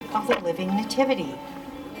of the living Nativity.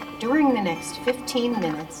 During the next 15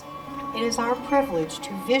 minutes, it is our privilege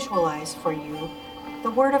to visualize for you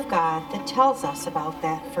the Word of God that tells us about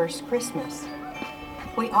that first Christmas.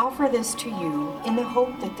 We offer this to you in the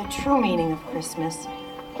hope that the true meaning of Christmas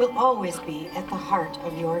will always be at the heart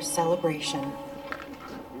of your celebration.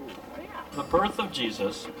 The birth of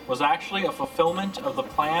Jesus was actually a fulfillment of the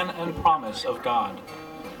plan and promise of God.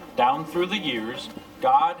 Down through the years,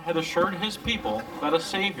 God had assured his people that a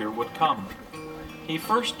Savior would come. He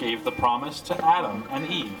first gave the promise to Adam and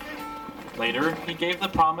Eve. Later, he gave the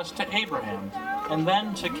promise to Abraham, and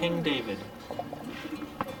then to King David.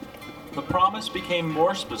 The promise became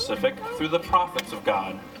more specific through the prophets of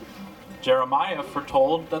God. Jeremiah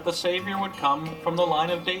foretold that the Savior would come from the line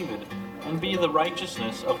of David and be the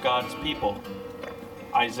righteousness of God's people.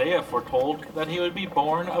 Isaiah foretold that he would be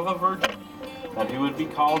born of a virgin, that he would be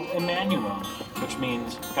called Emmanuel, which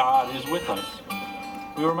means God is with us.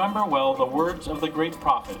 We remember well the words of the great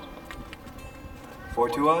prophet. For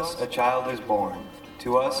to us a child is born,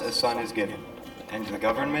 to us a son is given, and the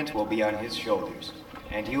government will be on his shoulders,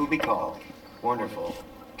 and he will be called Wonderful,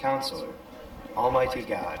 Counselor, Almighty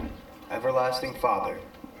God, Everlasting Father,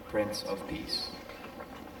 Prince of Peace.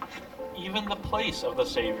 Even the place of the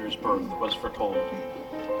Savior's birth was foretold.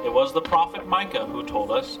 It was the prophet Micah who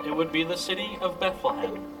told us it would be the city of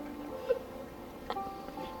Bethlehem.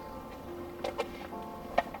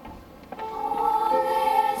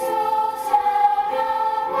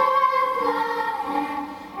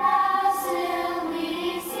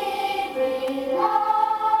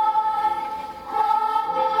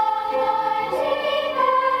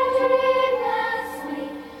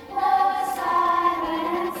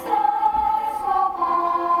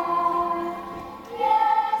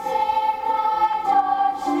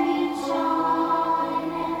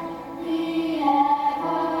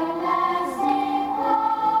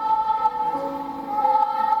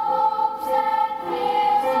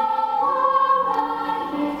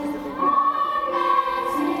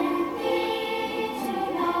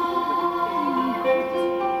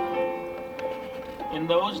 In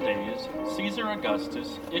those days, Caesar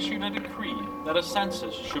Augustus issued a decree that a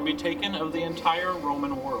census should be taken of the entire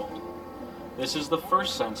Roman world. This is the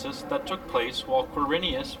first census that took place while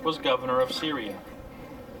Quirinius was governor of Syria.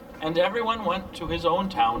 And everyone went to his own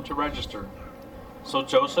town to register. So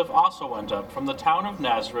Joseph also went up from the town of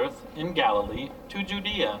Nazareth in Galilee to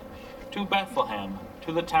Judea, to Bethlehem,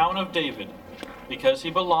 to the town of David, because he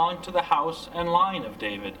belonged to the house and line of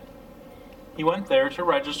David. He went there to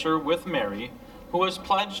register with Mary, who was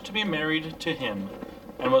pledged to be married to him,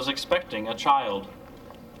 and was expecting a child.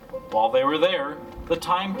 While they were there, the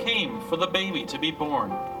time came for the baby to be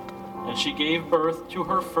born, and she gave birth to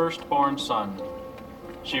her firstborn son.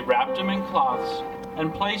 She wrapped him in cloths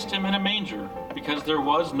and placed him in a manger, because there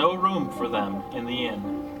was no room for them in the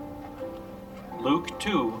inn. Luke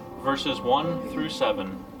 2, verses 1 through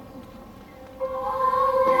 7.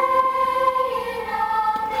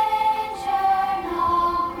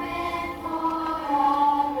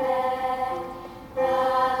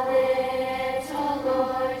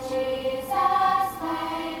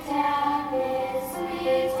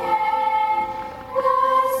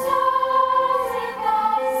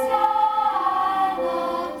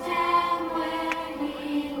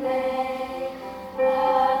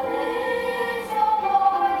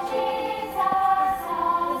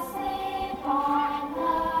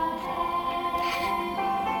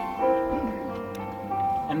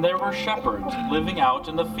 And there were shepherds living out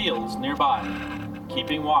in the fields nearby,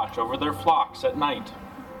 keeping watch over their flocks at night.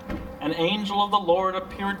 An angel of the Lord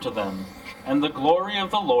appeared to them, and the glory of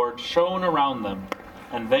the Lord shone around them,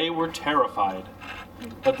 and they were terrified.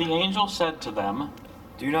 But the angel said to them,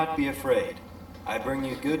 Do not be afraid. I bring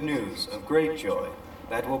you good news of great joy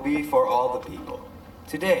that will be for all the people.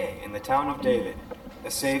 Today, in the town of David, a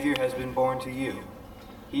Savior has been born to you.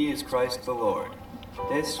 He is Christ the Lord.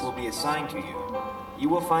 This will be a sign to you. You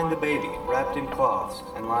will find the baby wrapped in cloths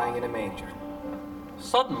and lying in a manger.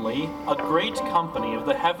 Suddenly, a great company of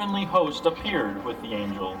the heavenly host appeared with the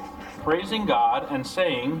angel, praising God and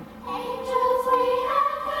saying, Angels we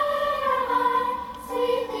have heard on high,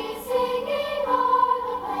 sweetly singing o'er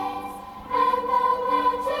the plains, and the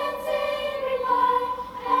mountains in reply,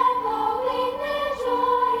 echoing their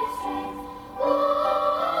joyous strains.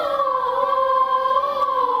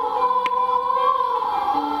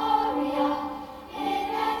 Gloria in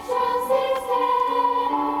excelsis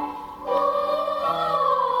Deo.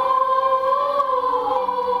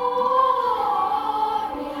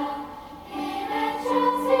 Gloria in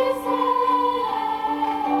excelsis Deo.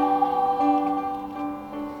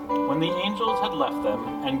 When the angels had left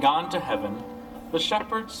them and gone to heaven, the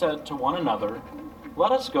shepherds said to one another,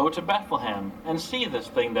 "Let us go to Bethlehem and see this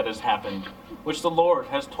thing that has happened, which the Lord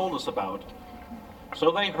has told us about."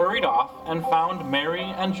 So they hurried off and found Mary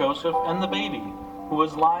and Joseph and the baby, who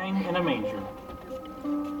was lying in a manger.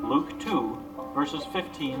 Luke 2, verses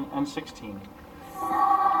 15 and 16.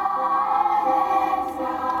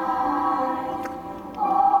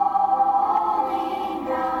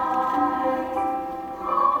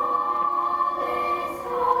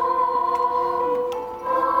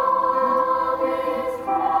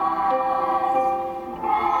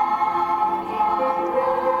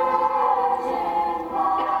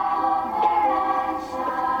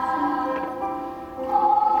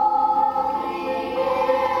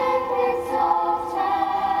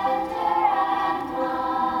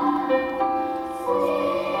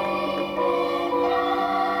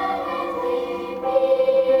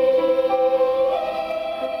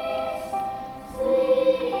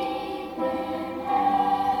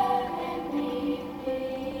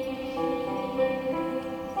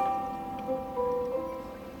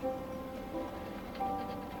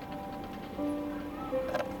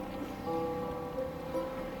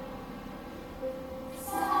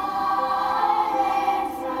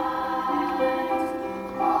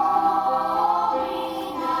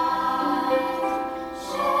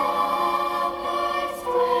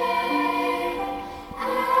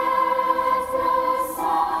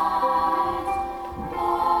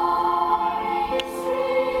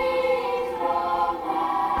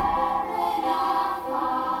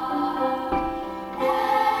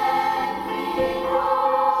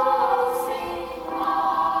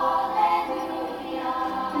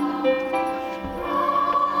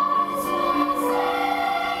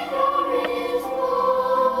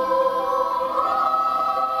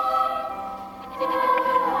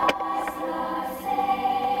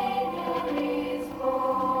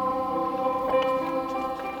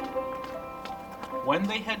 When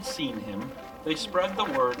they had seen him, they spread the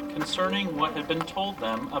word concerning what had been told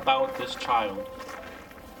them about this child.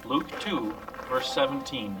 Luke 2, verse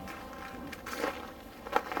 17.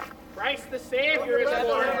 Christ the Savior is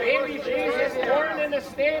born. Baby Jesus born in a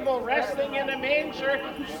stable, resting in a manger,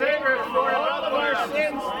 Savior for all of our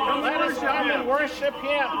sins. Let us come and worship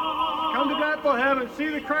him. Come to Bethlehem and see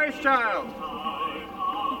the Christ child.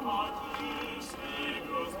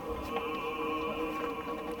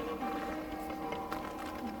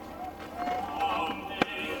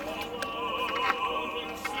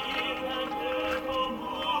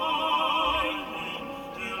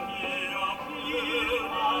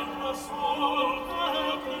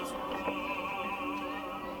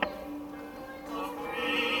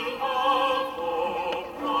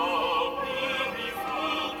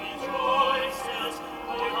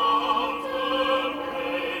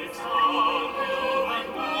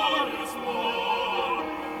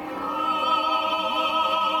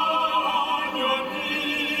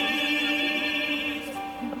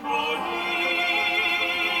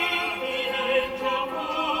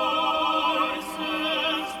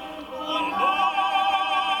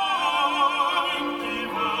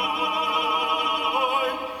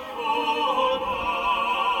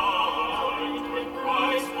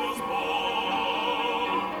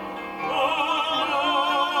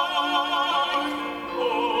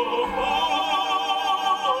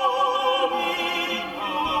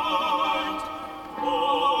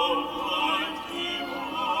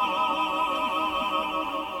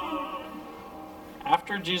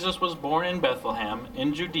 After Jesus was born in Bethlehem,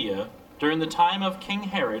 in Judea, during the time of King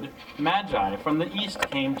Herod, Magi from the east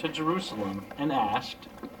came to Jerusalem and asked,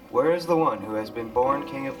 "Where is the one who has been born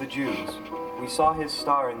King of the Jews? We saw his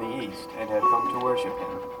star in the east and have come to worship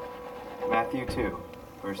him." Matthew 2,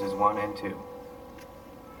 verses 1 and 2.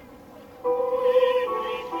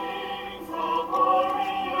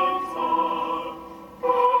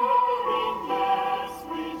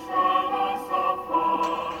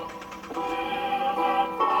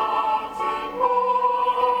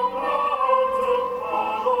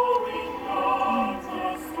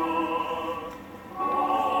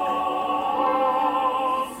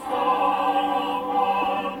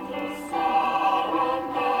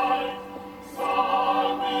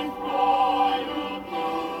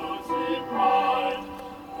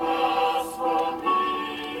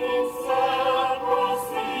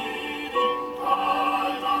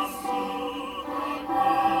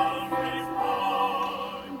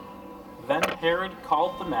 Then Herod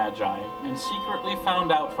called the Magi and secretly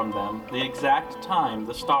found out from them the exact time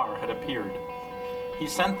the star had appeared. He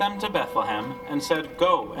sent them to Bethlehem and said,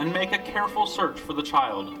 "Go and make a careful search for the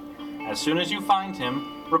child. As soon as you find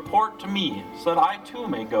him, report to me so that I too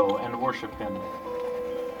may go and worship him."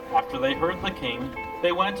 After they heard the king,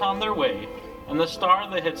 they went on their way, and the star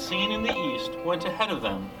they had seen in the east went ahead of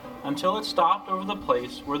them until it stopped over the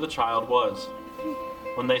place where the child was.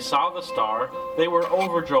 When they saw the star, they were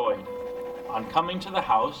overjoyed. On coming to the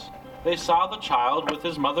house, they saw the child with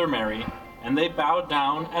his mother Mary, and they bowed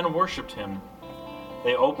down and worshipped him.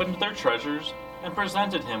 They opened their treasures and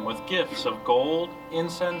presented him with gifts of gold,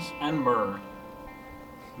 incense, and myrrh.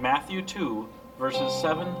 Matthew 2, verses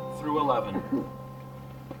 7 through 11.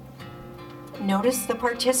 Notice the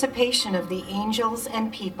participation of the angels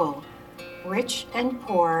and people, rich and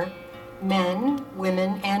poor, men,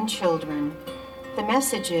 women, and children. The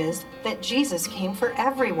message is that Jesus came for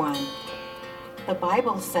everyone. The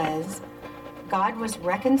Bible says, God was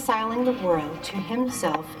reconciling the world to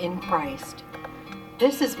himself in Christ.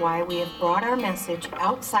 This is why we have brought our message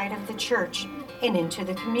outside of the church and into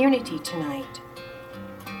the community tonight.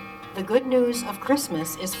 The good news of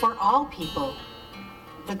Christmas is for all people.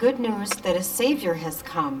 The good news that a Savior has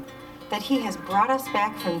come, that he has brought us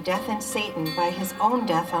back from death and Satan by his own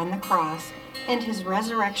death on the cross and his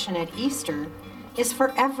resurrection at Easter, is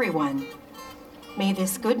for everyone. May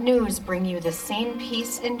this good news bring you the same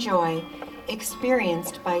peace and joy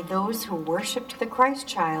experienced by those who worshiped the Christ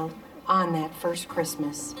child on that first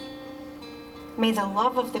Christmas. May the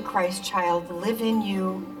love of the Christ child live in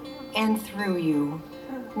you and through you,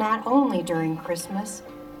 not only during Christmas,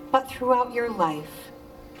 but throughout your life,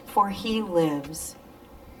 for he lives.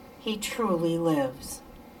 He truly lives.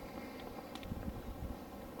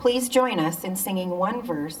 Please join us in singing one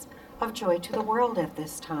verse of Joy to the World at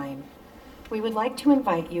this time. We would like to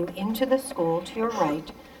invite you into the school to your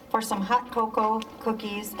right for some hot cocoa,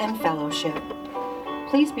 cookies, and fellowship.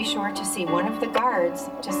 Please be sure to see one of the guards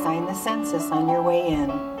to sign the census on your way in.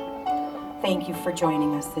 Thank you for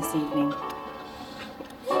joining us this evening.